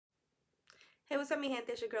Hey, what's up, mi gente?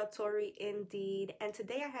 It's your girl Tori Indeed, and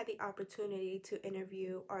today I had the opportunity to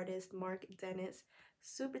interview artist Marc Dennis,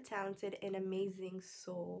 super talented and amazing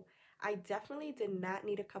soul. I definitely did not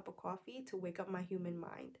need a cup of coffee to wake up my human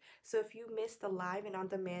mind. So if you missed the live and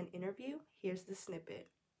on-demand interview, here's the snippet.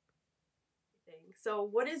 So,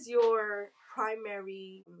 what is your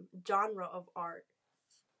primary genre of art?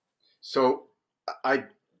 So I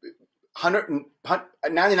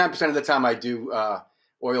 99% of the time I do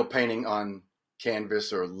oil painting on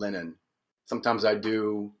canvas or linen. Sometimes I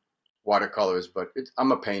do watercolors, but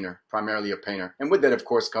I'm a painter, primarily a painter. And with that, of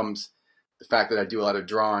course, comes the fact that I do a lot of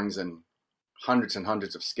drawings and hundreds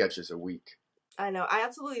of sketches a week. I know. I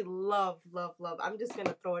absolutely love, love, love. I'm just going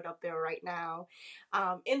to throw it up there right now.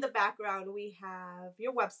 In the background, we have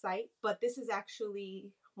your website, but this is actually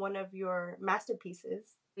one of your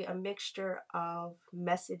masterpieces, a mixture of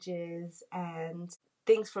messages and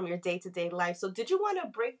things from your day to day life. So, did you want to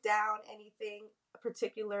break down anything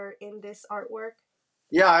particular in this artwork?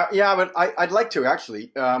 Yeah, but I'd like to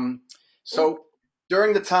actually. So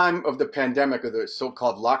during the time of the pandemic or the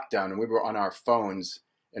so-called lockdown, and we were on our phones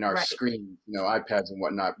and our Right. screens, iPads and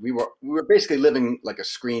whatnot, we were basically living like a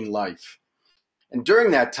screen life. And during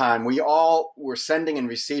that time, we all were sending and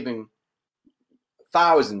receiving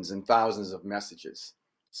thousands and thousands of messages.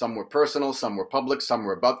 Some were personal, some were public, some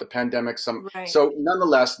were about the pandemic. Right. So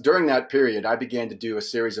nonetheless, during that period, I began to do a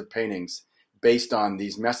series of paintings based on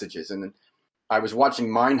these messages. And I was watching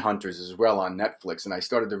Mindhunters as well on Netflix, and I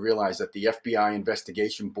started to realize that the FBI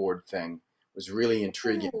investigation board thing was really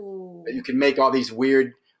intriguing. Ooh. That you can make all these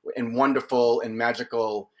weird and wonderful and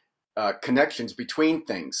magical connections between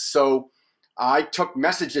things. So I took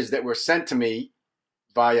messages that were sent to me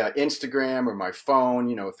via Instagram or my phone,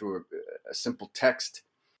 through a simple text.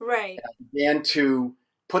 Right. And I began to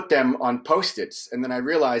put them on Post-its. And then I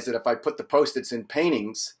realized that if I put the Post-its in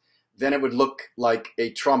paintings, then it would look like a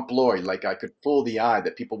trompe l'oeil, like I could fool the eye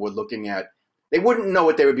that people were looking at. They wouldn't know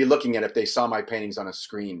what they would be looking at if they saw my paintings on a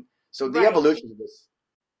screen. So the Right. evolution of this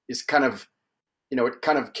is kind of, it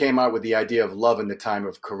kind of came out with the idea of love in the time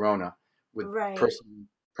of Corona with Right. personal,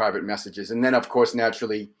 private messages. And then, of course,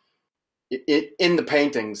 naturally, in the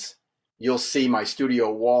paintings, you'll see my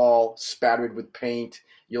studio wall spattered with paint.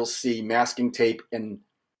 You'll see masking tape. And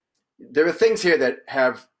there are things here that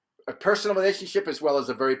have a personal relationship as well as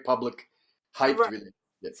a very public, hyped Right.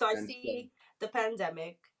 relationship. So I see the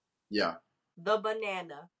pandemic, Yeah. the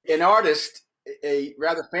banana. An artist, a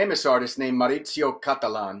rather famous artist named Maurizio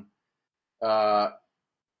Catalan,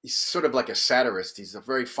 he's sort of like a satirist. He's a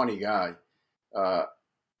very funny guy.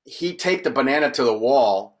 He taped a banana to the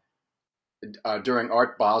wall during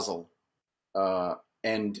Art Basel,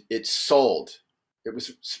 and it sold. It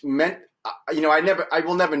was meant, I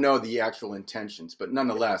will never know the actual intentions, but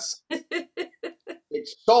nonetheless, it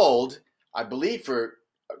sold, I believe, for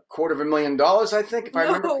 $250,000, I think, if I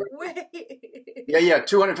remember No correctly. way. Yeah,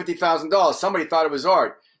 $250,000. Somebody thought it was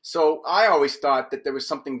art. So I always thought that there was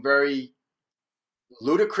something very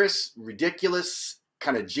ludicrous, ridiculous,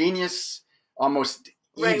 kind of genius, almost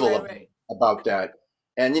evil Right. about that.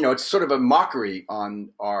 And, it's sort of a mockery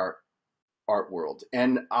on our art world.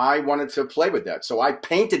 And I wanted to play with that. So I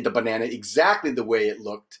painted the banana exactly the way it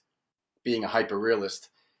looked, being a hyperrealist,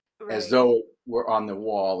 as Right. though it were on the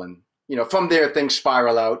wall. And, from there, things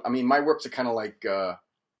spiral out. I mean, my works are kind of like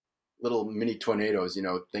little mini tornadoes,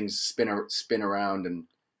 things spin around, and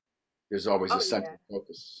there's always Oh, a yeah. central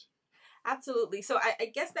focus. Absolutely. So I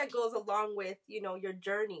guess that goes along with, your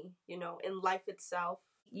journey, in life itself.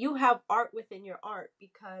 You have art within your art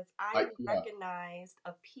because I Yeah. recognized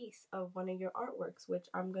a piece of one of your artworks, which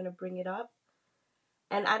I'm going to bring it up.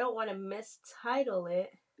 And I don't want to mistitle it.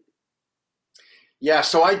 Yeah,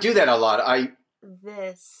 so I do that a lot.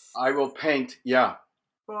 This I will paint, yeah.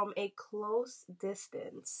 from a close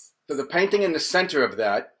distance. So the painting in the center of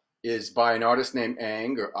that is by an artist named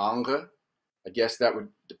Ang or Angre. I guess that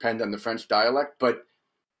would depend on the French dialect. But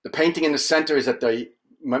the painting in the center is at the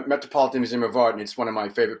Metropolitan Museum of Art, and it's one of my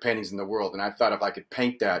favorite paintings in the world. And I thought if I could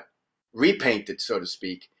paint that, repaint it, so to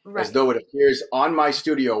speak, as Right. though it appears on my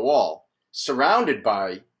studio wall, surrounded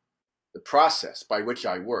by the process by which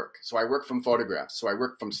I work. So I work from photographs. So I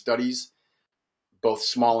work from studies, both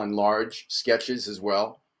small and large, sketches as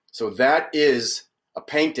well. So that is a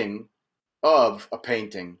painting of a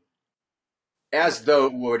painting as though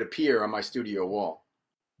it would appear on my studio wall.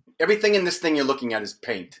 Everything in this thing you're looking at is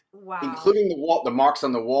paint, Wow. including the marks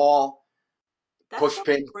on the wall, That's push so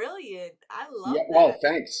pin. brilliant. I love Yeah, that. oh,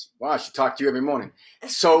 thanks. Wow, I should talk to you every morning.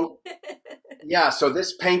 So, yeah, so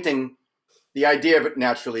this painting, the idea of it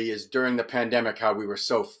naturally is during the pandemic, how we were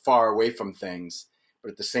so far away from things,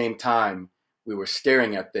 but at the same time, we were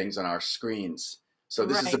staring at things on our screens. So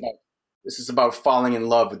Right. this is about falling in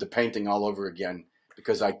love with the painting all over again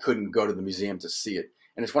because I couldn't go to the museum to see it.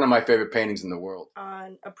 And it's one of my favorite paintings in the world.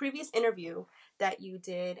 On a previous interview that you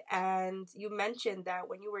did, and you mentioned that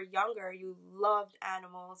when you were younger, you loved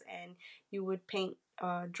animals and you would paint,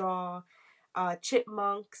 draw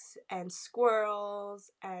chipmunks and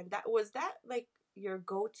squirrels, and that was that like your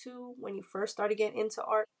go-to when you first started getting into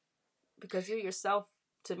art? Because you yourself,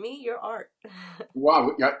 to me, you're art.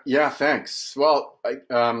 Wow. Yeah, yeah, thanks. Well,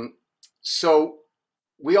 so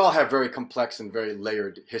we all have very complex and very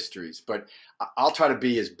layered histories, but I'll try to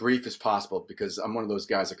be as brief as possible because I'm one of those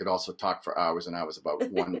guys that could also talk for hours and hours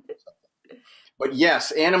about one. But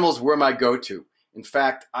yes, animals were my go-to. In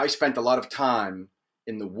fact, I spent a lot of time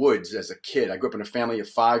in the woods as a kid. I grew up in a family of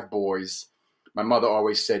five boys. My mother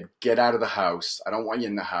always said, "Get out of the house. I don't want you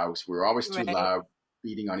in the house." We were always too Right. loud,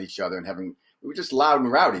 beating on each other and we were just loud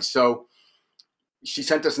and rowdy. So she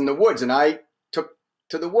sent us in the woods, and I took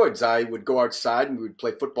to the woods. I would go outside and we would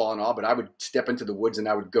play football and all, but I would step into the woods and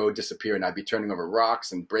I would go disappear, and I'd be turning over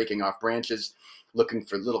rocks and breaking off branches, looking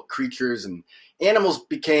for little creatures. And animals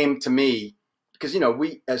became to me, because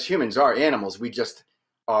we as humans are animals. We just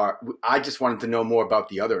are. I just wanted to know more about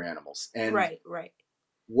the other animals, and Right. Right.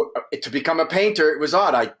 to become a painter, it was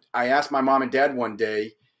odd. I asked my mom and dad one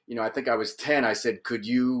day. I think I was 10. I said, could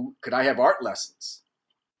I have art lessons?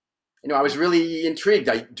 I was really intrigued.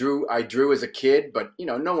 I drew as a kid, but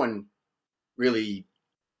no one really,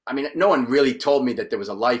 no one really told me that there was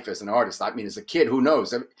a life as an artist. I mean, as a kid, who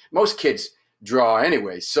knows? Most kids draw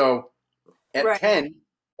anyway. So at Right. 10,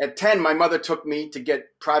 at 10, my mother took me to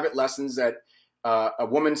get private lessons at a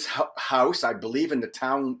woman's house, I believe in the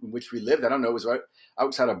town in which we lived. I don't know, it was right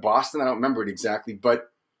outside of Boston. I don't remember it exactly,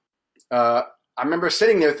 but uh, I remember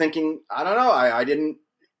sitting there thinking, I don't know, I didn't,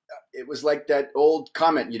 it was like that old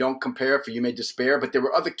comment, you don't compare for you may despair. But there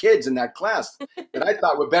were other kids in that class that I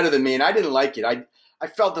thought were better than me, and I didn't like it. I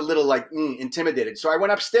felt a little like intimidated. So I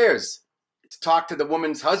went upstairs to talk to the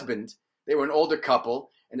woman's husband. They were an older couple,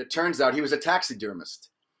 and it turns out he was a taxidermist.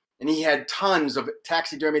 And he had tons of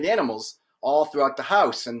taxidermied animals all throughout the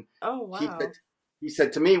house. And Oh, he said, wow. he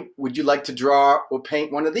said to me, "Would you like to draw or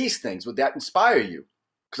paint one of these things? Would that inspire you?"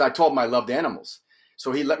 Because I told him I loved animals.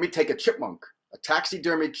 So he let me take a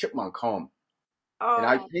taxidermy chipmunk home. And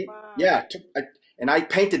Oh, wow. and I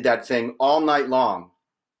painted that thing all night long.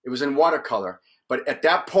 It was in watercolor. But at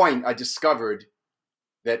that point, I discovered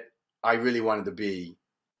that I really wanted to be,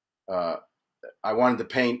 uh, I wanted to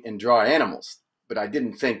paint and draw animals. But I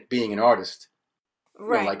didn't think being an artist,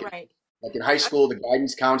 Right. like Right. in high school, the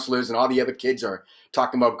guidance counselors and all the other kids are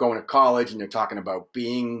talking about going to college and they're talking about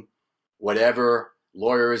being whatever,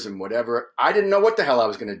 lawyers and whatever. I didn't know what the hell I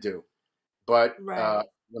was going to do. But Right.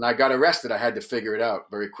 when I got arrested, I had to figure it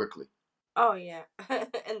out very quickly. Oh, yeah.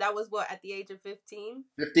 And that was what, at the age of 15?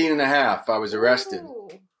 15 and a half, I was arrested Ooh.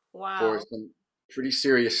 for Wow. some pretty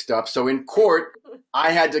serious stuff. So in court,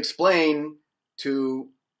 I had to explain to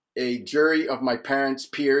a jury of my parents'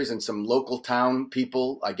 peers and some local town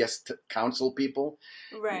people, I guess council people,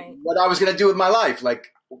 Right. what I was going to do with my life.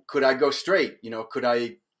 Like, could I go straight? Could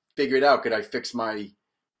I figure it out? Could I fix my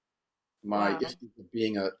Wow. issues of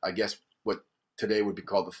being I guess what today would be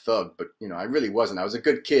called a thug? But I really wasn't. I was a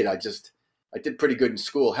good kid. I did pretty good in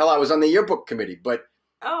school. Hell, I was on the yearbook committee, but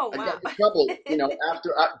Oh, I got wow. into trouble.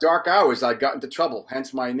 After dark hours, I got into trouble.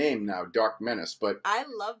 Hence my name now, Dark Menace. But I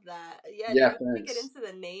love that. Yeah, yeah, definitely get thanks. into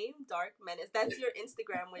the name Dark Menace. That's your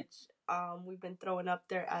Instagram, which we've been throwing up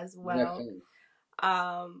there as Yeah, well.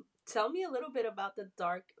 thanks. Tell me a little bit about the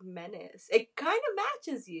Dark Menace. It kind of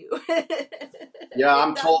matches you. Yeah, It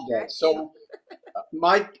I'm does told that. match you.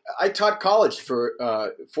 So I taught college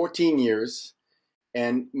for 14 years,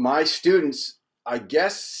 and my students, I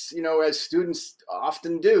guess, as students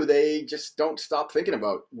often do, they just don't stop thinking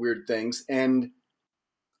about weird things. And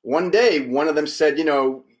one day, one of them said,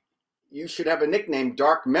 you should have a nickname,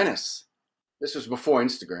 Dark Menace. This was before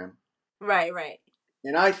Instagram. Right, right.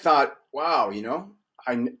 And I thought, wow,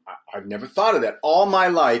 I, I've never thought of that. All my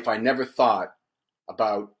life, I never thought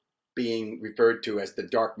about being referred to as the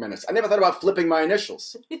Dark Menace. I never thought about flipping my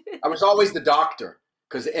initials. I was always the doctor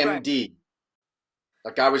because Right. MD.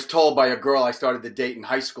 Like I was told by a girl I started to date in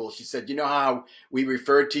high school, she said, "You know how we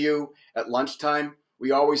referred to you at lunchtime? We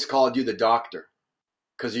always called you the doctor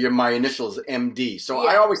because you're my initials MD." So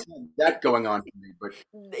I Yeah. always had that going on for me. But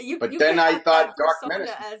You but you then could I have that thought Dark persona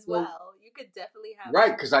Menace was as so well. You could definitely have right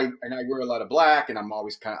that. because I wear a lot of black and I'm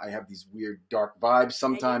always I have these weird dark vibes And you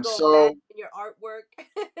sometimes. go mad So in your artwork.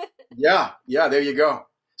 yeah, there you go.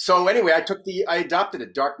 So Yeah. anyway, I adopted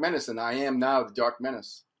it, Dark Menace, and I am now the Dark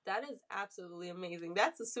Menace. That is absolutely amazing.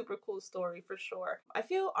 That's a super cool story for sure. I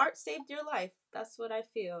feel art saved your life. That's what I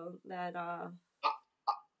feel. That art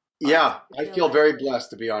Yeah, saved I your feel life. very blessed,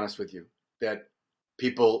 to be honest with you, that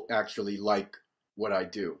people actually like what I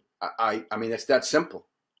do. I mean, it's that simple.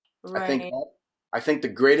 I think Right. I think the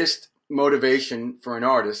greatest motivation for an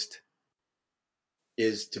artist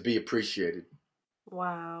is to be appreciated.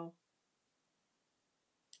 Wow.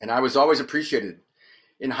 And I was always appreciated.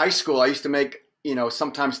 In high school, I used to make,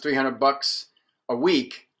 sometimes $300 a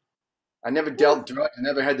week. I never Whew. dealt drugs. I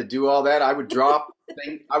never had to do all that. I would draw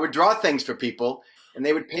things for people and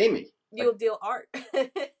they would pay me. Like, You'll deal art.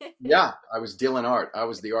 yeah, I was dealing art. I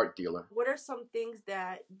was the art dealer. What are some things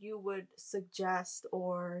that you would suggest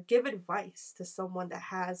or give advice to someone that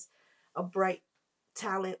has a bright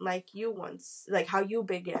talent like you once, like how you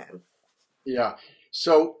began? Yeah.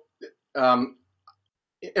 So, um,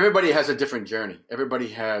 everybody has a different journey. Everybody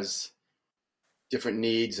has different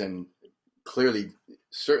needs and clearly,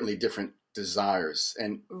 certainly different desires.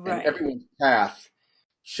 And Right. everyone's path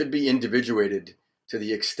should be individuated to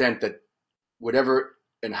the extent that whatever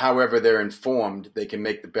and however they're informed, they can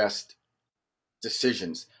make the best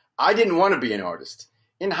decisions. I didn't want to be an artist.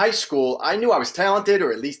 In high school, I knew I was talented,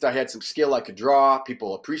 or at least I had some skill I could draw.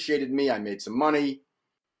 People appreciated me. I made some money,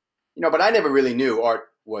 but I never really knew art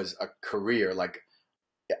was a career. Like,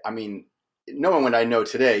 I mean, knowing what I know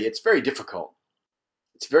today, it's very difficult.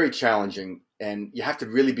 It's very challenging, and you have to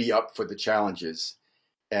really be up for the challenges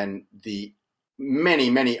and the many,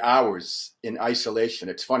 many hours in isolation.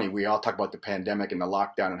 It's funny, we all talk about the pandemic and the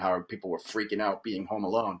lockdown and how people were freaking out being home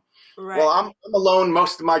alone. Well, Right. I'm alone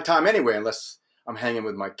most of my time anyway, unless I'm hanging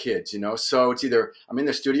with my kids. So it's either I'm in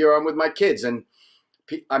the studio or I'm with my kids. And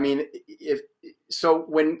I mean, if so,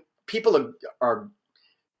 when people are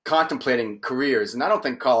contemplating careers, and I don't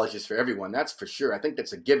think college is for everyone, that's for sure. I think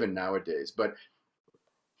that's a given nowadays, but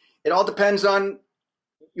it all depends on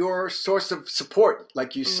your source of support.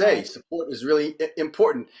 Like you say, Right. support is really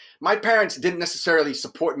important. My parents didn't necessarily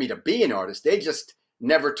support me to be an artist. They just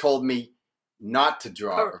never told me not to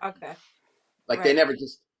draw. Okay. Like they Right. never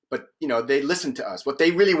just, but they listened to us. What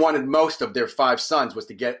they really wanted most of their five sons was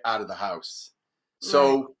to get out of the house. Right.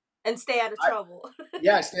 So, And stay out of I, trouble.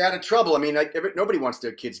 yeah, stay out of trouble. I mean, like nobody wants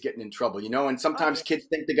their kids getting in trouble. And Oh sometimes yeah. kids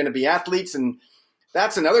think they're going to be athletes, and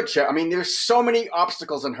that's another I mean, there's so many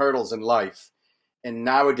obstacles and hurdles in life, and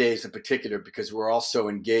nowadays in particular, because we're all so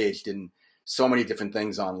engaged in so many different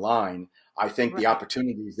things online. I think the Right.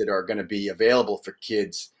 opportunities that are going to be available for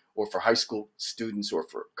kids or for high school students or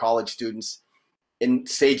for college students in,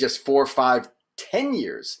 say, just 4, 5, 10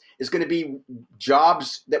 years is going to be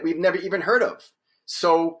jobs that we've never even heard of.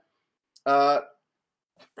 So uh,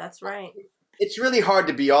 That's right. it's really hard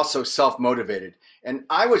to be also self motivated. And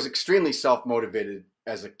I was extremely self motivated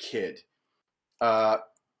as a kid. Uh,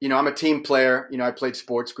 I'm a team player. I played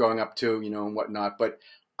sports growing up too, and whatnot. But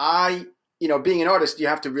being an artist, you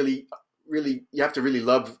have to really, really, you have to really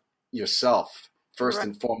love yourself first Right.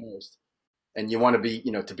 and foremost. And you want to be,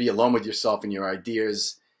 to be alone with yourself and your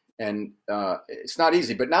ideas. And it's not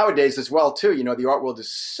easy. But nowadays as well too, the art world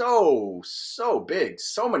is so, so big.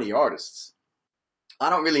 So many artists. I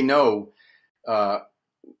don't really know uh,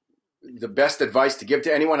 the best advice to give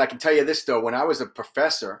to anyone. I can tell you this though: when I was a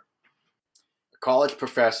professor, a college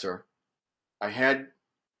professor, I had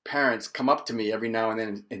parents come up to me every now and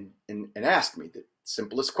then and ask me the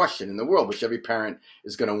simplest question in the world, which every parent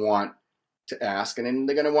is going to want to ask, and then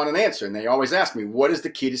they're going to want an answer. And they always ask me, "What is the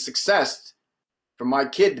key to success for my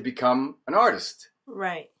kid to become an artist?"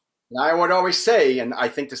 Right. And I would always say, and I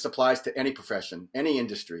think this applies to any profession, any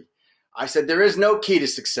industry, I said, there is no key to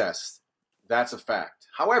success. That's a fact.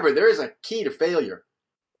 However, there is a key to failure.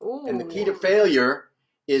 And the key to Ooh. failure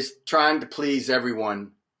is trying to please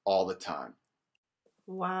everyone all the time.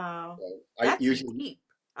 Wow. So I That's usually, deep.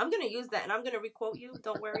 I'm gonna use that and I'm gonna requote you.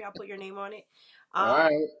 Don't worry, I'll put your name on it. all Um,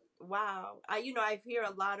 right, wow. I hear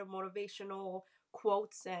a lot of motivational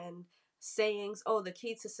quotes and sayings. Oh, the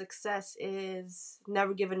key to success is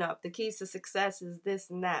never giving up. The key to success is this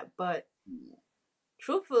and that. But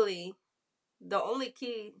truthfully, the only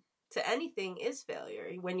key to anything is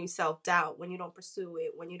failure. When you self doubt, when you don't pursue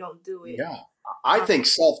it, when you don't do it. yeah. I Um, think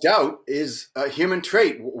self doubt is a human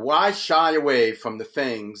trait. Why shy away from the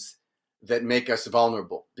things that make us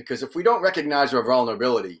vulnerable? Because if we don't recognize our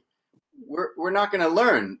vulnerability, we're not going to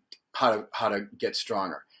learn how to get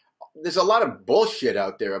stronger. There's a lot of bullshit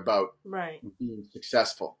out there about right. being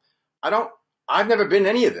successful. I don't. I've never been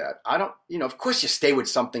any of that. I don't. Of course, you stay with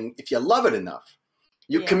something if you love it enough.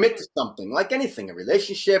 You Yeah. commit to something, like anything, a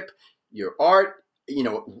relationship, your art.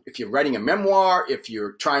 if you're writing a memoir, if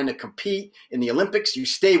you're trying to compete in the Olympics, you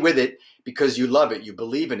stay with it because you love it, you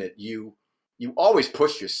believe in it, you always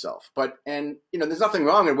push yourself. And there's nothing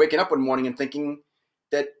wrong in waking up one morning and thinking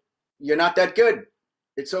that you're not that good.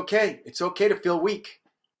 It's okay. It's okay to feel weak.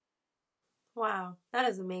 Wow, that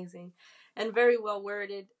is amazing and very well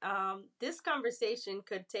worded. This conversation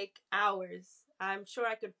could take hours. I'm sure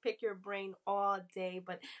I could pick your brain all day,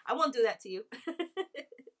 but I won't do that to you.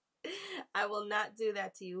 I will not do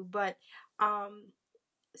that to you. But um,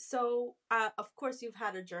 of course, you've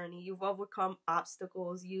had a journey. You've overcome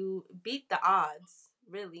obstacles. You beat the odds,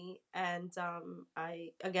 really. And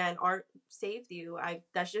art saved you.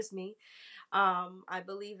 That's just me. I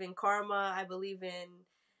believe in karma. I believe in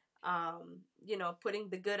putting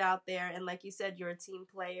the good out there. And like you said, you're a team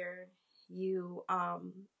player. You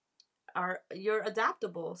you're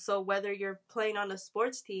adaptable. So whether you're playing on a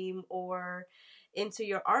sports team or into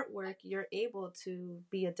your artwork, you're able to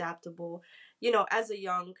be adaptable, as a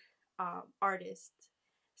young artist.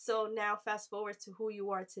 So now fast forward to who you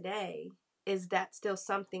are today. Is that still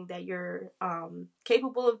something that you're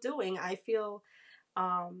capable of doing? I feel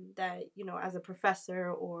that as a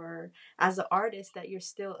professor or as an artist that you're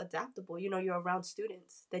still adaptable. You're around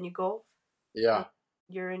students, then you go and Yeah.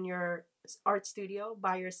 you're in your art studio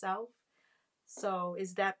by yourself. So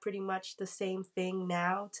is that pretty much the same thing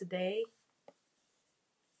now today?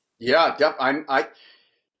 Yeah.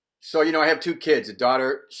 So, I have two kids, a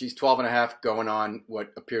daughter, she's 12 and a half, going on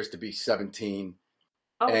what appears to be 17.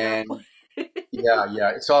 Oh no. And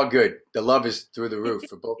yeah, it's all good. The love is through the roof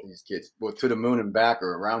for both of these kids, well, to the moon and back,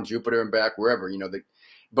 or around Jupiter and back, wherever,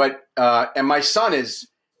 and my son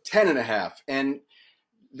is 10 and a half, and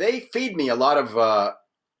they feed me a lot of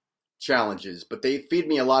challenges, but they feed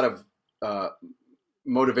me a lot of uh,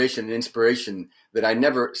 motivation and inspiration that I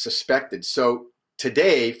never suspected. So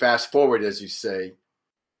today, fast forward, as you say,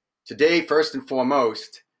 today, first and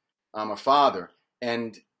foremost, I'm a father.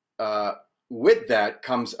 And uh, with that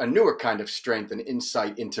comes a newer kind of strength and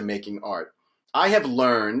insight into making art. I have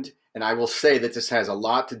learned, and I will say that this has a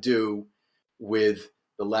lot to do with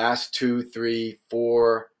the last 2, 3,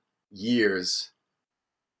 4 years,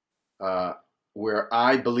 uh, where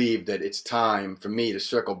I believe that it's time for me to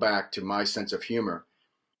circle back to my sense of humor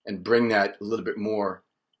and bring that a little bit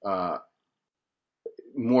uh,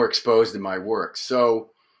 more exposed in my work.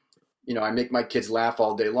 So, I make my kids laugh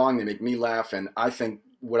all day long. They make me laugh. And I think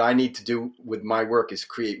what I need to do with my work is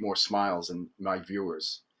create more smiles in my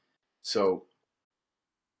viewers. So,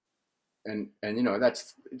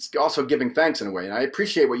 that's, it's also giving thanks in a way. And I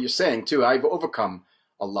appreciate what you're saying too. I've overcome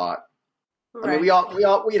a lot. I mean, Right. we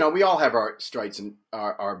all have our strikes and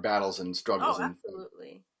our battles and Oh, struggles.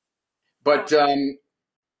 absolutely. Oh, But, I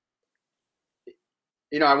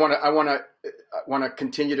want to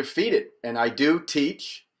continue to feed it. And I do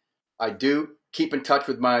teach. I do keep in touch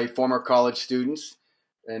with my former college students,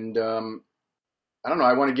 and I don't know.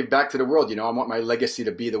 I want to give back to the world. I want my legacy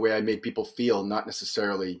to be the way I made people feel, not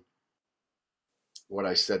necessarily what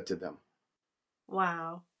I said to them.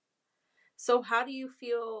 wow. So how do you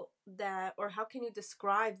feel that, or how can you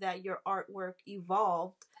describe that your artwork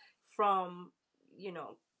evolved from, you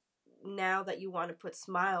know, now that you want to put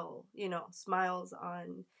smiles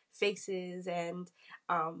on faces, and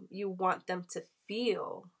you want them to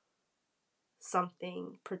feel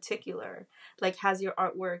something particular? Like, has your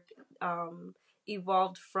artwork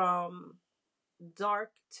evolved from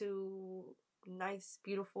dark to nice,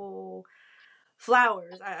 beautiful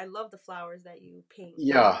flowers? I love the flowers that you paint.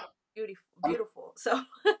 They're Yeah, beautiful, I beautiful. So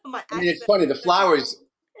my it's accent funny. is such a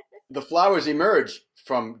thing. The flowers emerge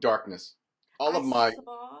from darkness. All I of my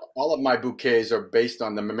saw. all of my bouquets are based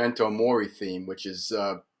on the memento mori theme, which is,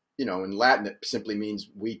 in Latin, it simply means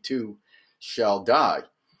we too shall die.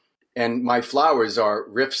 And my flowers are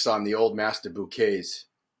riffs on the old master bouquets.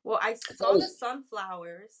 Well, I It's saw the always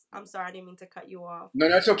sunflowers. I'm sorry, I didn't mean to cut you off. No,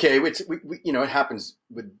 that's okay. It happens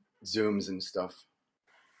with Zooms and stuff.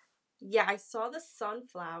 Yeah, I saw the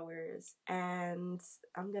sunflowers, and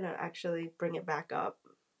I'm gonna actually bring it back up.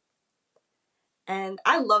 And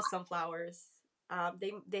I love sunflowers.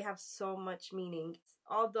 They have so much meaning.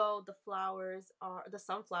 Although the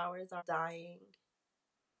sunflowers are dying,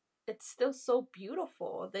 it's still so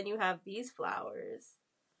beautiful. Then you have these flowers.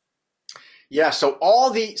 Yeah, so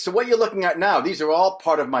what you're looking at now, these are all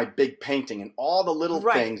part of my big painting, and all the little Right.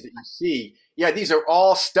 things that you see. Yeah, these are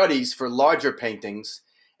all studies for larger paintings,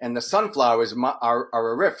 and the sunflowers are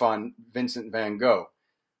a riff on Vincent van Gogh,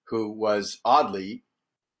 who was oddly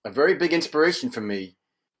a very big inspiration for me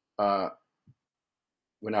uh,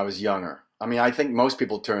 when I was younger. I mean, I think most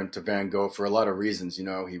people turn to Van Gogh for a lot of reasons. He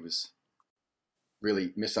was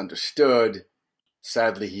really misunderstood.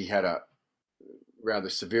 Sadly, he had a rather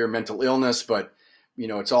severe mental illness, but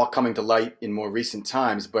it's all coming to light in more recent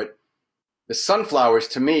times. But the sunflowers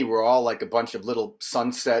to me were all like a bunch of little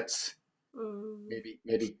sunsets, Mm.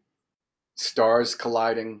 maybe stars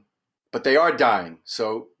colliding, but they are dying.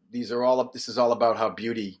 So this is all about how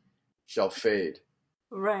beauty shall fade.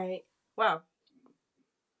 Right. Wow,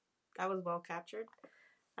 that was well captured.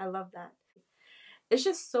 I love that. It's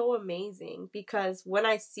just so amazing because when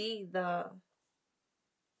I see the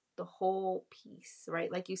whole piece,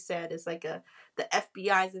 right? Like you said, it's like the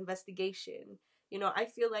FBI's investigation. I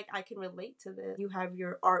feel like I can relate to this. You have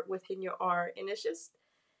your art within your art, and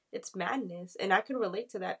it's madness, and I can relate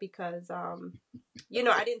to that because I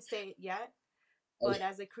didn't say it yet, but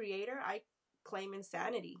as a creator, I claim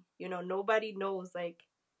insanity. Nobody knows like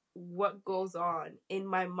what goes on in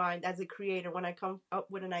my mind as a creator when I come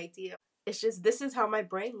up with an idea. It's just this is how my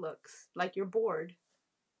brain looks. Like you're bored,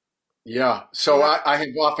 Yeah. and So I have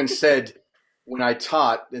often said when I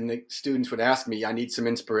taught and the students would ask me, I need some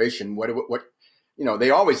inspiration. They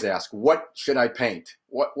always ask, what should I paint?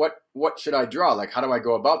 What should I draw? Like, how do I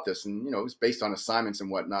go about this? And, it's based on assignments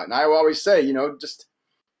and whatnot. And I always say, just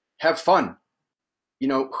have fun.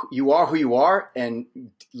 You are who you are and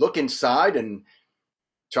look inside and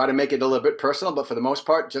try to make it a little bit personal. But for the most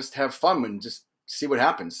part, just have fun and just see what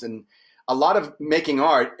happens. And a lot of making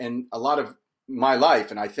art and a lot of my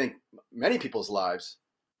life, and I think many people's lives,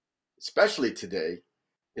 especially today,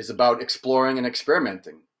 is about exploring and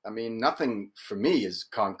experimenting. I mean, nothing for me is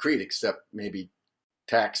concrete except maybe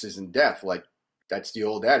taxes and death. Like that's the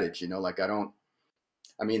old adage, like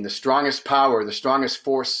I mean, the strongest power, the strongest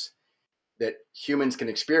force that humans can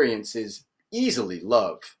experience is easily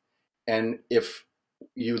love. And if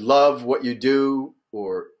you love what you do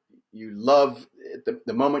or you love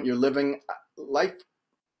the moment you're living,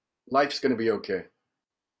 life's going to be okay.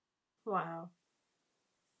 wow,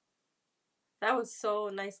 that was so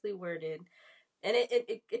nicely worded. And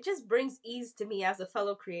it just brings ease to me as a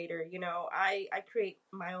fellow creator. I create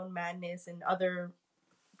my own madness and other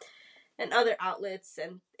outlets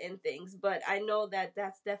and things, but I know that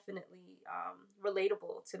that's definitely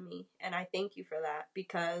relatable to me, and I thank you for that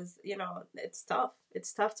because it's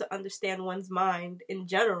tough to understand one's mind in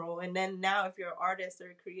general, and then now if you're an artist or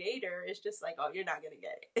a creator, it's just like, oh, you're not gonna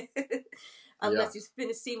get it Yeah. unless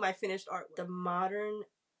you see my finished artwork. The modern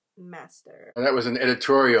master. And that was an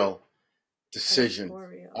editorial decision.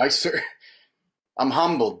 Editorial. I sir, I'm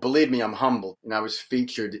humbled. Believe me, I'm humbled. And I was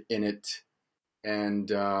featured in it, and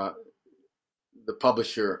the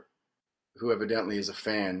publisher, who evidently is a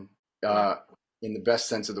fan, Wow. uh, in the best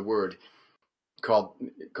sense of the word, called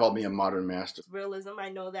called me a modern master. Realism, I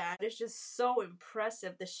know that. It's just so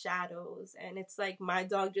impressive, the shadows, and it's like my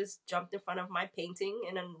dog just jumped in front of my painting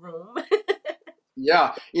in a room.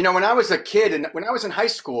 Yeah, when I was a kid and when I was in high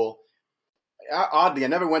school, oddly, I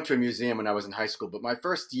never went to a museum when I was in high school. But my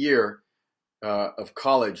first year of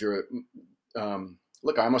college,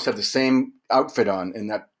 look, I almost had the same outfit on in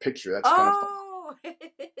that picture. That's kind of fun. Oh.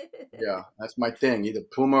 Yeah, that's my thing, either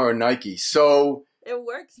Puma or Nike. So It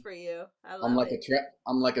works for you. I I'm love like it.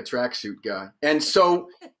 I'm like a tracksuit guy. And so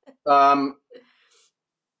um,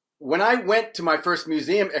 when I went to my first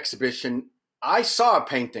museum exhibition, I saw a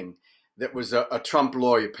painting that was a trompe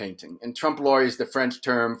l'oeil painting. And trompe l'oeil is the French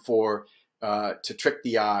term for to trick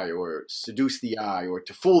the eye or seduce the eye or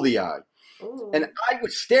to fool the eye. And Ooh. I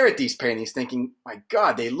would stare at these paintings thinking, my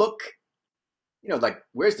God, they look, like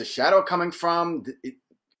where's the shadow coming from?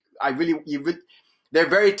 I really, they're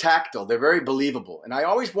very tactile. They're very believable. And I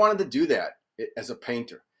always wanted to do that as a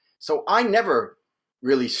painter. So I never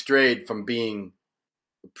really strayed from being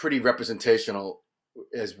pretty representational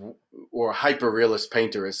as or hyper realist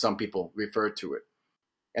painter, as some people refer to it.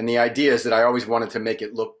 And the idea is that I always wanted to make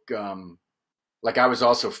it look like I was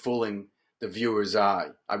also fooling the viewer's eye.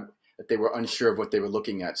 That they were unsure of what they were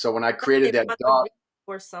looking at. So when I Like they created that want to dog, reach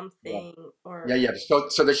for yeah, something yeah, or yeah.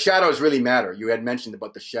 So the shadows really matter. You had mentioned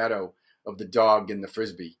about the shadow of the dog and the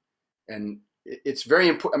frisbee, and it's very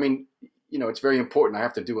important. I mean, it's very important. I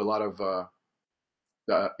have to do a lot of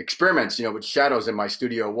experiments, with shadows in my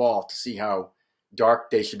studio wall to see how dark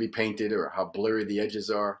they should be painted or how blurry the edges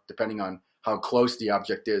are, depending on how close the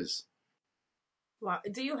object is. wow.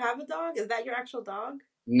 Do you have a dog? Is that your actual dog?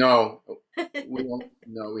 No, we don't.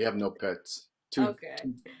 No, we have no pets. Two, Okay.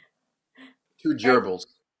 two, two And gerbils.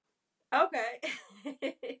 okay.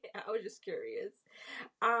 I was just curious.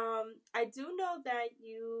 I do know that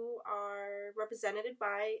you are represented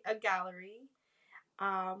by a gallery,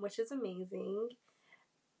 which is amazing,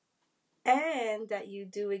 and that you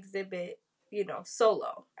do exhibit,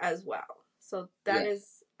 solo as well. So that Yeah.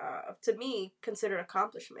 is to me, considered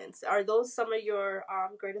accomplishments. Are those some of your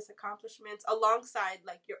greatest accomplishments alongside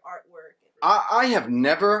like your artwork? I have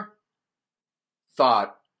never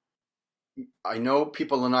thought, I know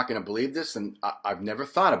people are not going to believe this, and I've never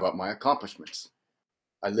thought about my accomplishments.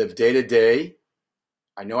 I live day to day.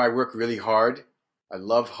 I know I work really hard. I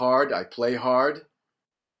love hard. I play hard.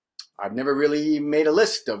 I've never really made a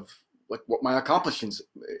list of what my accomplishments.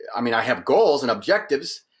 I mean, I have goals and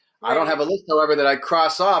objectives. I don't Right. have a list, however, that I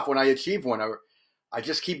cross off when I achieve one. I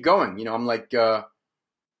just keep going. You know, I'm like, I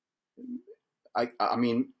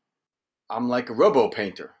mean, I'm like a robo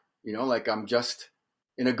painter. You know, like I'm just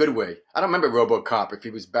in a good way. I don't remember RoboCop if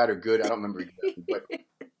he was bad or good. I don't remember exactly,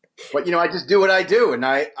 but you know, I just do what I do, and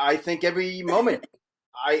I think every moment.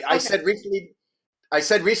 I Okay. said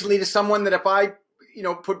recently to someone that if I, you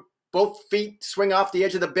know, put both feet swing off the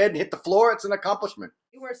edge of the bed and hit the floor, it's an accomplishment.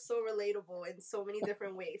 You are so relatable in so many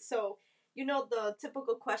different ways. So, you know, the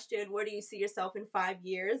typical question, where do you see yourself in 5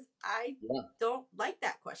 years? I Yeah, don't like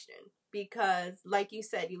that question because, like you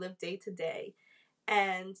said, you live day to day.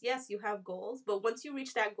 And yes, you have goals, but once you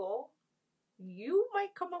reach that goal, you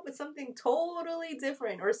might come up with something totally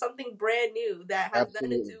different or something brand new that has nothing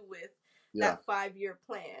to absolutely. do with Yeah. that 5 year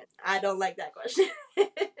plan. I don't like that question.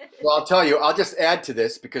 Well, I'll tell you, I'll just add to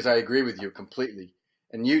this because I agree with you completely.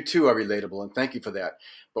 And you too are relatable, and thank you for that.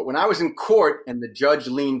 But when I was in court and the judge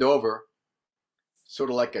leaned over, sort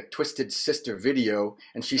of like a Twisted Sister video,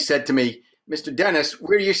 and she said to me, Mr. Dennis,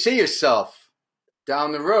 where do you see yourself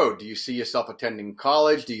down the road? Do you see yourself attending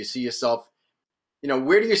college? Do you see yourself, you know,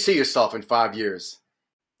 where do you see yourself in 5 years?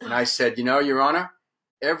 And I said, you know, Your Honor,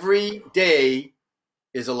 every day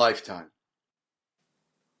is a lifetime.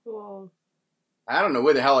 Well, I don't know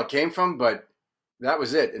where the hell it came from, but that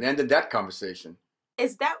was it. It ended that conversation.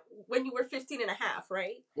 is that when you were 15 and a half,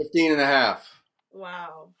 right? 15 and a half.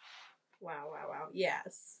 Wow. Wow, wow, wow.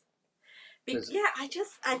 Yes. Because, Yeah, I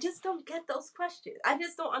just don't get those questions. I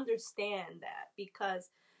just don't understand that because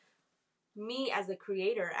me as a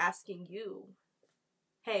creator asking you,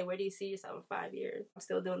 hey, where do you see yourself in 5 years? I'm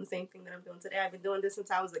still doing the same thing that I'm doing today. I've been doing this since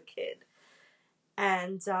I was a kid.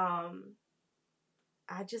 And I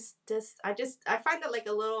find that like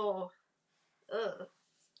a little ugh.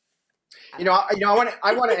 I don't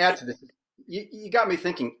I want to add to this. You got me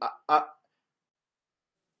thinking.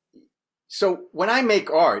 So when I make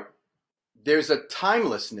art, there's a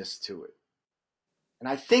timelessness to it. And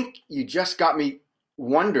I think you just got me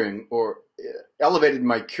wondering or elevated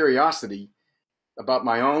my curiosity about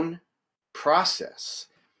my own process.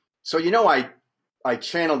 So, you know, I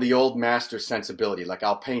channel the old master sensibility. Like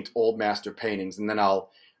I'll paint old master paintings and then I'll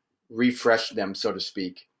refresh them, so to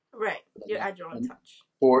speak. right. You add your own And touch.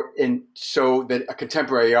 and so that a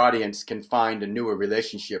contemporary audience can find a newer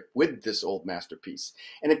relationship with this old masterpiece.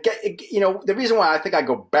 And you know, the reason why I think I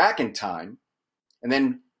go back in time and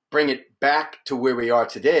then bring it back to where we are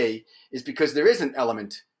today is because there is an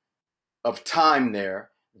element of time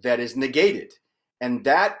there that is negated. And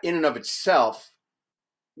that in and of itself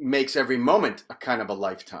makes every moment a kind of a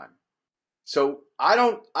lifetime. So I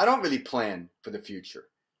don't really plan for the future.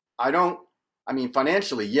 I don't I mean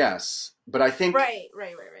financially, yes, but I think Right,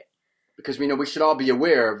 right, right, right. because we know we should all be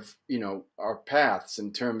aware of, you know, our paths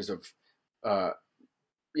in terms of uh,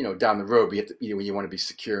 you know, down the road we have to, you know, you want to be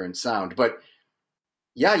secure and sound. But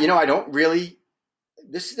yeah, you know, I don't really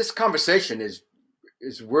this conversation is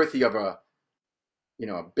worthy of a, you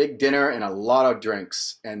know, a big dinner and a lot of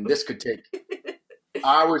drinks, and this could take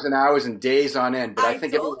hours and hours and days on end. But I I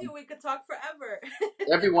think told you we could talk forever.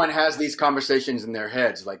 everyone has these conversations in their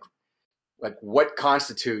heads, like what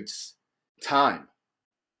constitutes time.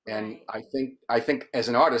 And Right. I think as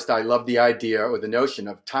an artist, I love the idea or the notion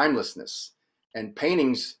of timelessness. And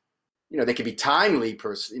paintings, you know, they can be timely,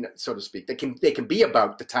 you know, so to speak. They can be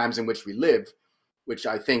about the times in which we live, which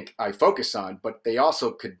I think I focus on. But they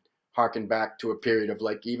also could harken back to a period of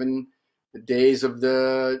like even the days of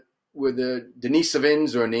the where the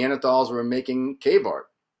Denisovans or Neanderthals were making cave art.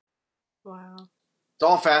 Wow. It's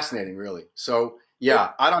all fascinating, really. So It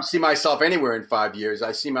yeah, I don't see myself anywhere in 5 years.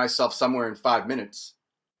 I see myself somewhere in 5 minutes.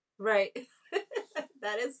 right.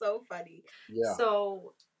 That is so funny. Yeah.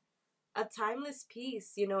 So a timeless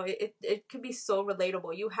piece, you know, it could be so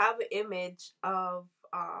relatable. You have an image of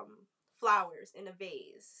flowers in a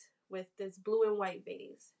vase with this blue and white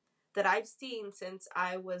vase that I've seen since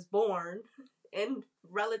I was born in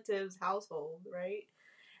relatives' household, right?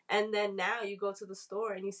 And then now you go to the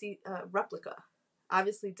store and you see a replica,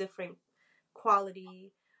 obviously different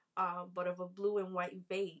quality, but of a blue and white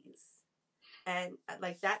vase. And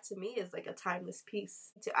like that to me is like a timeless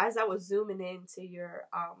piece. As I was zooming into your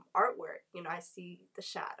artwork, you know, I see the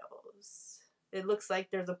shadows, it looks like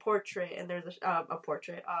there's a portrait and there's a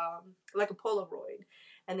portrait, like a Polaroid,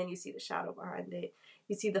 and then you see the shadow behind it.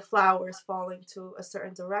 You see the flowers falling to a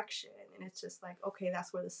certain direction, and it's just like, okay,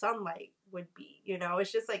 that's where the sunlight would be. You know,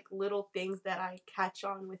 it's just like little things that I catch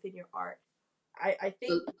on within your art. I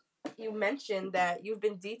think you mentioned that you've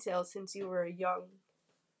been detailed since you were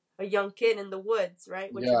a young kid in the woods,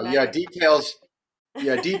 right? With your Yeah, yeah, bag. details.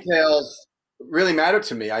 Yeah, details really matter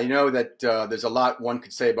to me. I know that there's a lot one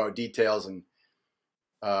could say about details, and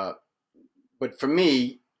uh, but for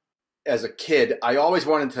me, as a kid, I always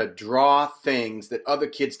wanted to draw things that other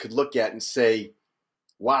kids could look at and say,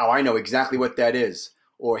 "Wow, I know exactly what that is,"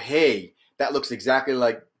 or "Hey, that looks exactly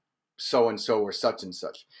like so and so or such and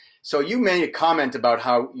such." So you made a comment about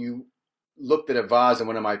how you looked at a vase in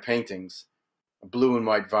one of my paintings, a blue and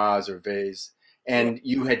white vase or vase, Yeah. and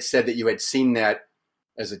you had said that you had seen that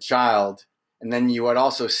as a child, and then you had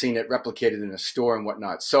also seen it replicated in a store and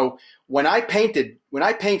whatnot. So when I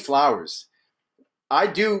paint flowers, I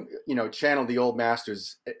do, channel the old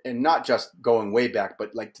masters, and not just going way back,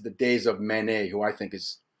 but like to the days of Manet, who I think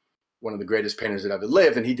is one of the greatest painters that ever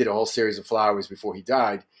lived, and he did a whole series of flowers before he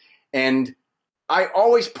died. And I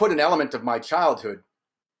always put an element of my childhood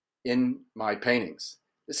in my paintings.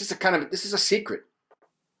 This is a secret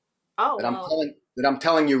Oh that well, I'm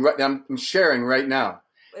telling you that I'm sharing right now.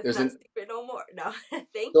 it's There's not an secret no more. No,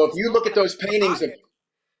 thank So you if you so look at much. those I'm paintings of honored.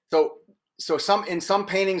 so so some in some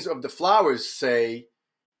paintings of the flowers, say,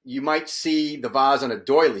 you might see the vase on a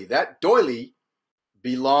doily. That doily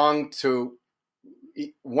belonged to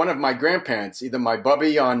one of my grandparents, either my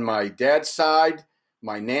bubby on my dad's side,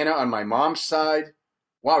 my nana on my mom's side.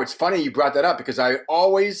 Wow, it's funny you brought that up because I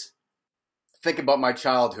always think about my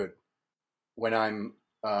childhood when I'm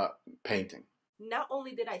painting. Not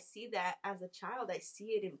only did I see that as a child, I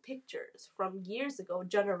see it in pictures from years ago,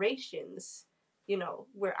 generations,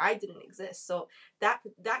 where I didn't exist. So that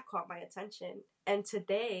caught my attention. And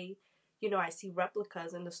today, I see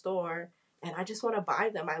replicas in the store and I just want to buy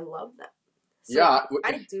them. I love them. So Yeah,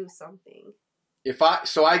 I do something. if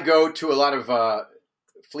I go to a lot of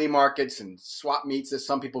flea markets and swap meets, as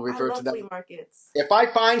some people I refer to love them. flea markets. If I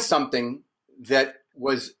find something that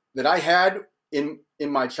I had in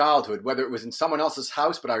my childhood, whether it was in someone else's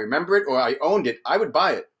house but I remember it, or I owned it, I would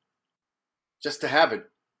buy it just to have it.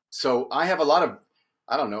 So I have a lot of,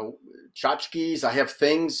 I don't know, tchotchkes. I have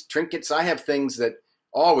things, trinkets. I have things that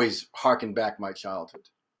always harken back my childhood.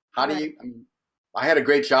 How do Right. you? I mean, I had a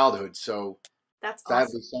great childhood, so That's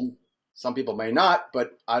awesome. sadly some people may not,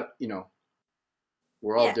 but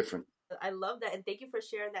we're all Yeah. different. I love that. And thank you for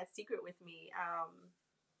sharing that secret with me.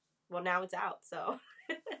 Well, now it's out. So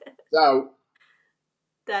So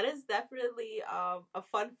that is definitely a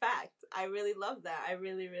fun fact. I really love that. I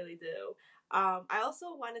really, really do. I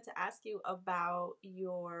also wanted to ask you about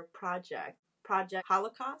your project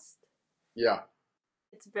Holocaust. yeah.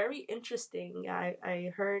 It's very interesting.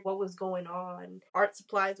 I heard what was going on. Art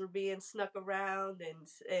supplies were being snuck around, and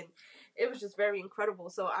it was just very incredible.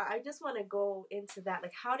 So I just want to go into that.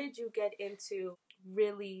 Like, how did you get into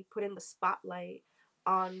really putting the spotlight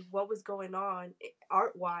on what was going on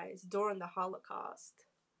art wise during the Holocaust?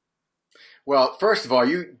 Well, first of all,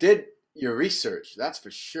 you did your research. That's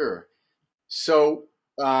for sure. So,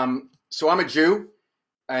 so I'm a Jew,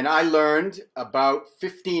 and I learned about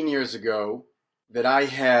 15 years ago that I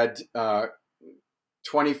had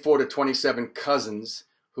 24 to 27 cousins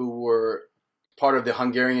who were part of the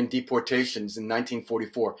Hungarian deportations in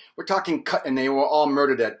 1944. We're talking, and they were all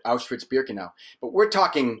murdered at Auschwitz-Birkenau. But we're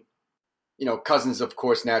talking, cousins, of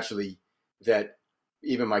course, naturally, that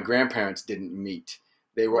even my grandparents didn't meet.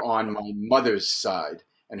 They were Right. on my mother's side,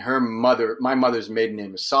 and my mother's maiden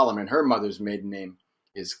name is Solomon. Her mother's maiden name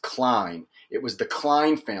is Klein. It was the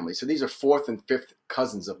Klein family. So these are fourth and fifth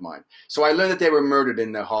cousins of mine. So I learned that they were murdered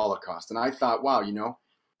in the Holocaust, and I thought, wow,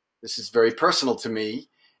 this is very personal to me.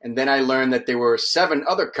 And then I learned that there were 7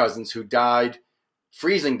 other cousins who died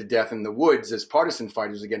freezing to death in the woods as partisan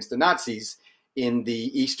fighters against the Nazis in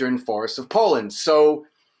the eastern forests of Poland. So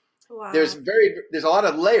Wow. there's a lot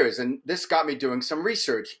of layers, and this got me doing some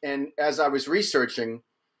research. And as I was researching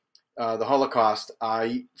the Holocaust,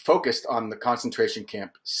 I focused on the concentration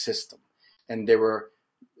camp system, and there were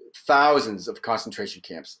thousands of concentration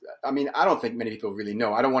camps. I mean, I don't think many people really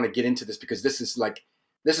know. I don't want to get into this because this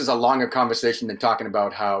is a longer conversation than talking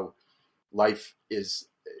about how life is,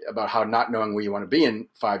 about how not knowing where you want to be in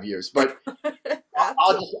 5 years. But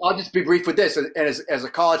Absolutely. I'll just be brief with this. And as a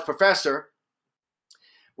college professor,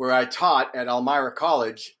 where I taught at Elmira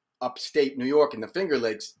College, upstate New York in the Finger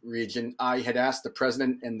Lakes region, I had asked the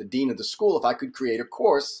president and the dean of the school if I could create a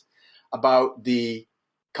course about the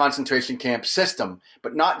concentration camp system,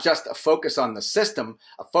 but not just a focus on the system,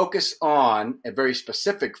 a focus on a very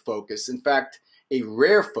specific focus. In fact, a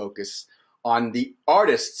rare focus on the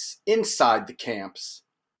artists inside the camps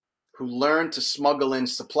who learn to smuggle in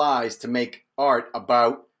supplies to make art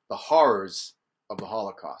about the horrors of the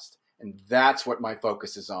Holocaust. And that's what my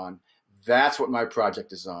focus is on. That's what my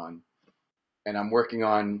project is on. And I'm working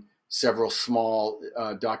on several small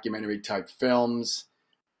documentary type films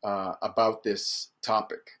about this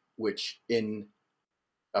topic, which in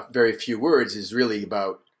a very few words is really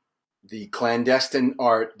about the clandestine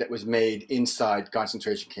art that was made inside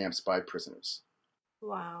concentration camps by prisoners.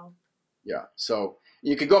 Wow. Yeah. So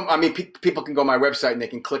you could go, I mean, people can go to my website and they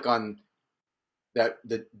can click on that,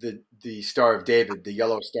 the Star of David, the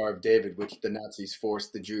yellow Star of David, which the Nazis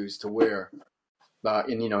forced the Jews to wear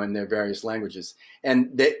in their various languages.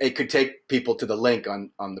 And it could take people to the link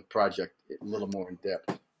on the project a little more in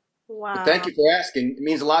depth. But thank Wow. you for asking. It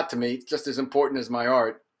means a lot to me. It's just as important as my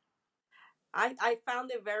art. I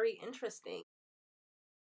found it very interesting.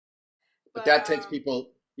 But But that takes people,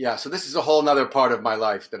 yeah. So this is a whole nother part of my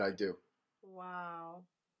life that I do. wow.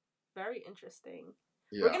 Very interesting.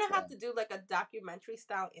 We're Yeah. gonna have to do like a documentary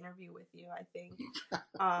style interview with you, I think.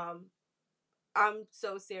 Um I'm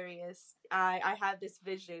so serious. I have this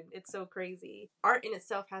vision. It's so crazy. Art in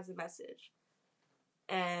itself has a message.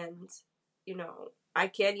 And, I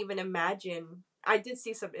can't even imagine. I did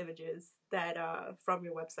see some images that from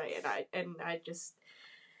your website, and I just,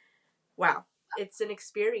 wow, it's an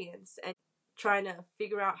experience. And trying to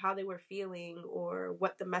figure out how they were feeling or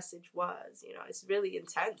what the message was, it's really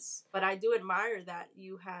intense. But I do admire that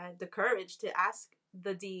you had the courage to ask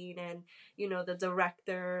the dean and the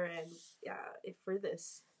director and for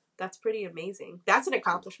this. That's pretty amazing. That's an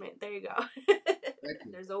accomplishment. There you go. Thank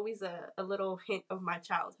you. There's always a little hint of my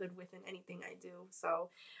childhood within anything I do. So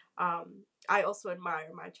I also admire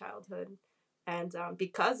my childhood. And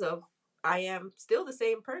because of, I am still the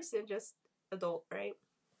same person, just adult, right?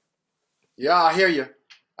 Yeah, I hear you.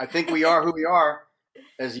 I think we are who we are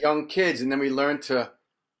as young kids, and then we learn to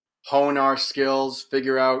hone our skills,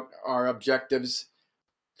 figure out our objectives,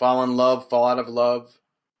 fall in love, fall out of love,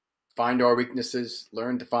 find our weaknesses,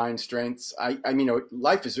 learn to find strengths. I mean,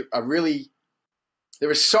 life is a really, there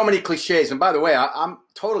are so many cliches. And by the way, I'm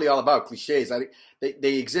totally all about cliches.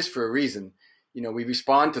 They exist for a reason. We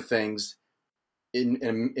respond to things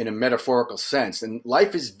in a metaphorical sense. And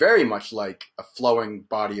life is very much like a flowing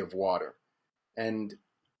body of water. And,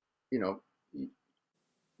 you know,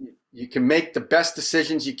 you can make the best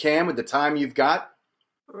decisions you can with the time you've got.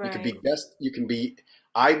 You can be Right. best. You can be.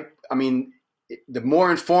 I mean, the more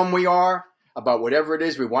informed we are about whatever it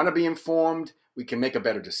is we want to be informed, we can make a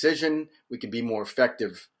better decision. We can be more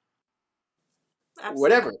effective.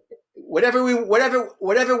 Absolutely. Whatever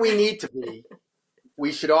we need to be,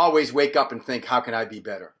 we should always wake up and think, how can I be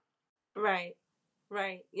better? Right.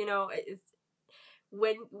 Right. It's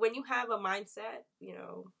when you have a mindset,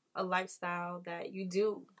 a lifestyle that you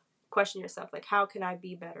do question yourself, like, how can I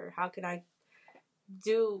be better? How can I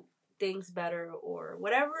do things better? Or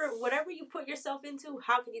whatever you put yourself into,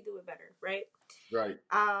 how can you do it better, right? Right.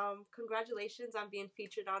 Congratulations on being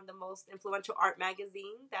featured on the most influential art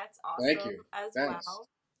magazine. That's Thank awesome you. as Thanks. well.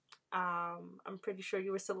 I'm pretty sure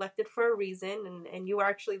you were selected for a reason, and you are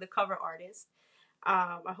actually the cover artist.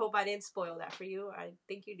 I hope I didn't spoil that for you. I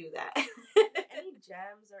think you do that. Any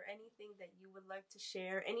gems or anything that you would like to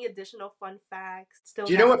share? Any additional fun facts? Still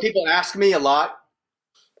Do you know have. what people ask me a lot?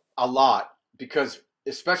 A lot, because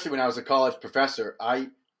especially when I was a college professor, I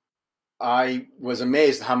was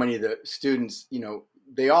amazed at how many of the students,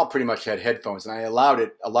 they all pretty much had headphones, and I allowed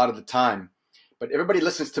it a lot of the time. But everybody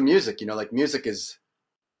listens to music, like music is.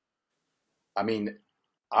 I mean,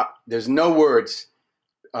 there's no words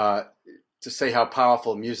uh, to say how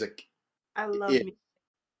powerful music I love is. music.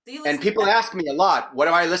 Do you And listen to people ask me a lot, what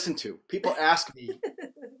do I listen to? People ask me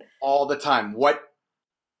all the time, what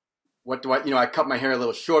do I, I cut my hair a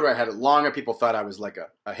little shorter, I had it longer. People thought I was like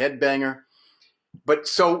a headbanger. But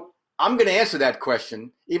so I'm going to answer that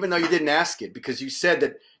question, even though you didn't ask it, because you said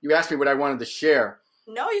that you asked me what I wanted to share.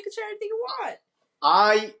 No, you can share anything you want.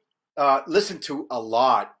 I listen to a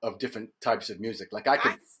lot of different types of music. Like I I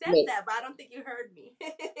could. said that, but I don't think you heard me.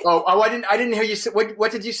 I didn't hear you say.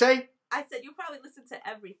 What did you say? I said you probably listen to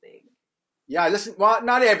everything. Yeah, I listen. Well,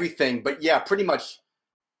 not everything, but yeah, pretty much.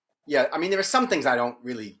 Yeah, I mean, there are some things I don't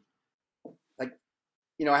really like.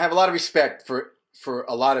 I have a lot of respect for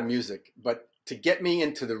a lot of music, but to get me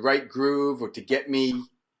into the right groove or to get me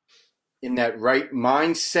in that right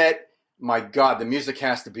mindset, my God, the music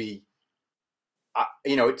has to be.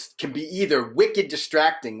 It can be either wicked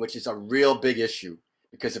distracting, which is a real big issue,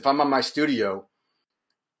 because if I'm on my studio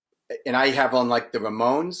and I have on like the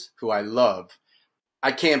Ramones, who I love.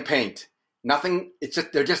 I can't paint. Nothing. It's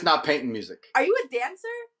just they're just not painting music. Are you a dancer?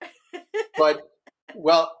 But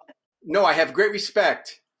well, no, I have great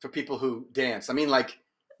respect for people who dance. I mean, like,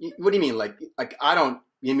 what do you mean? Like I don't.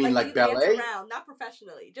 You mean Like, do like you dance ballet? around? Not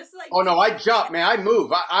professionally, just like Oh no, I yeah. jump, man. I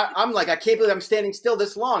move. I'm like, I can't believe I'm standing still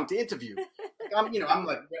this long to interview. Like, I'm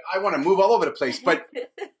like, I want to move all over the place. But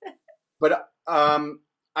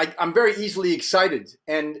I'm very easily excited,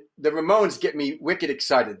 and the Ramones get me wicked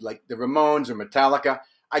excited. Like the Ramones or Metallica.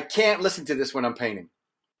 I can't listen to this when I'm painting,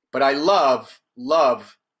 but I love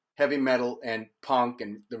heavy metal and punk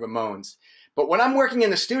and the Ramones. But when I'm working in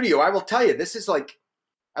the studio, I will tell you, this is like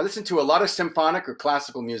I listen to a lot of symphonic or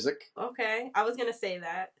classical music. Okay, I was gonna say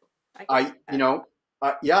that. I can see I you that. know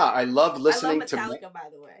yeah, I love I love listening to Metallica, by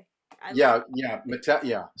the way. I love yeah,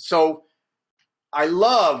 yeah. So I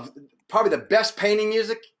love probably the best painting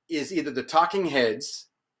music is either the Talking Heads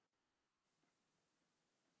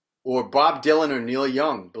or Bob Dylan or Neil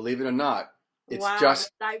Young. Believe it or not, it's Wow,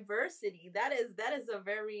 just diversity. That is a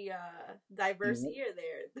very diverse ear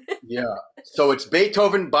there. yeah. So it's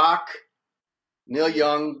Beethoven, Bach, Neil Yeah,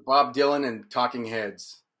 Young, Bob Dylan, and Talking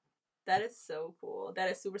Heads. that is so cool. That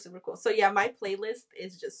is super super cool. So yeah, my playlist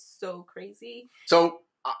is just so crazy. So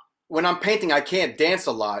when I'm painting, I can't dance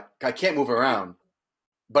a lot. I can't move around,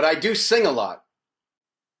 but I do sing a lot.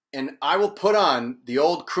 And I will put on the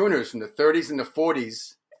old crooners from the 30s and the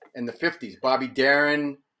 40s and the 50s. Bobby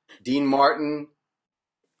Darin, Dean Martin,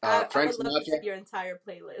 I Frank would love to see Sinatra, your entire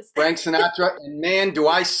playlist. Frank Sinatra, and man, do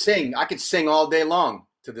I sing! I could sing all day long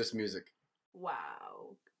to this music.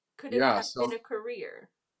 Wow, could it Yeah, have been so a career?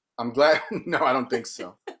 I'm glad. No, I don't think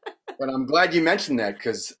so. But I'm glad you mentioned that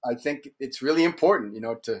because I think it's really important,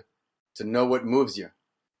 to know what moves you.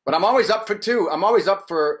 But I'm always up for too. I'm always up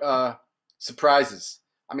for surprises.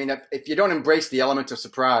 I mean, if you don't embrace the element of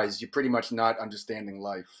surprise, you're pretty much not understanding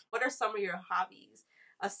life. What are some of your hobbies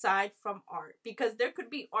aside from art? Because there could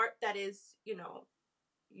be art that is,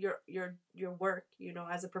 your work,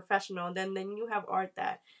 as a professional, and then you have art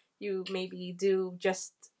that you maybe do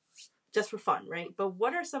just for fun, right? But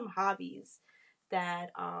what are some hobbies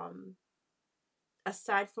that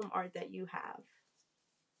aside from art that you have?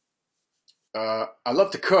 I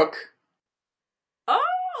love to cook.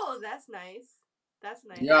 Oh, that's nice. That's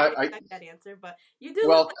nice. I Yeah, didn't expect that answer, but you do look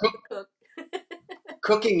well, like you cook.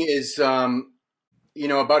 cooking is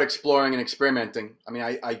about exploring and experimenting. I mean,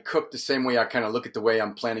 I cook the same way I kind of look at the way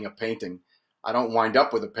I'm planning a painting. I don't wind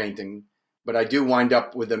up with a painting, but I do wind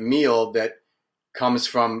up with a meal that comes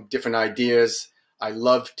from different ideas. I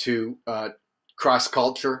love to cross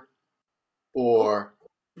culture, Oh, or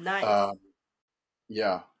nice. uh,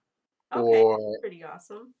 yeah, Okay, or pretty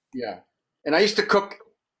awesome. yeah. And I used to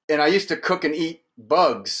cook and eat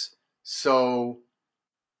bugs. So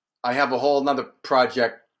I have a whole nother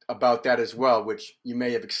project about that as well, which you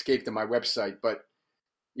may have escaped on my website. But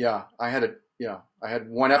yeah, I had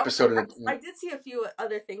one Okay, episode in I did see a few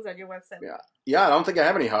other things on your website. yeah, yeah. I don't think I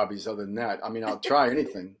have any hobbies other than that. I mean, I'll try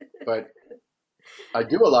anything, but I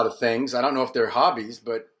do a lot of things. I don't know if they're hobbies,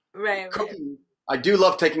 but Right, right. cooking. I do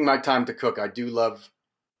love taking my time to cook. I do love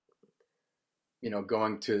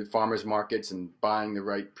going to farmers markets and buying the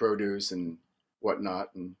right produce and whatnot,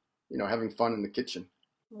 and having fun in the kitchen.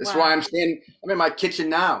 That's why Wow. I'm standing. I'm in my kitchen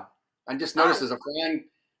now. I just noticed Oh, there's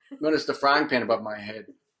noticed a frying pan above my head.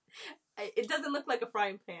 it doesn't look like a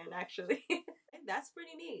frying pan, actually. That's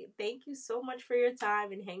pretty neat. Thank you so much for your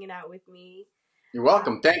time and hanging out with me. You're Uh,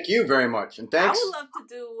 welcome. Thank you very much, and I would thanks. love to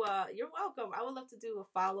do. You're welcome. I would love to do a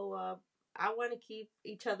follow up. I want to keep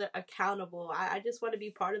each other accountable. I just want to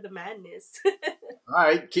be part of the madness. All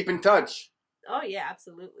right, keep in touch. Oh yeah,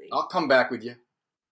 absolutely. I'll come back with you.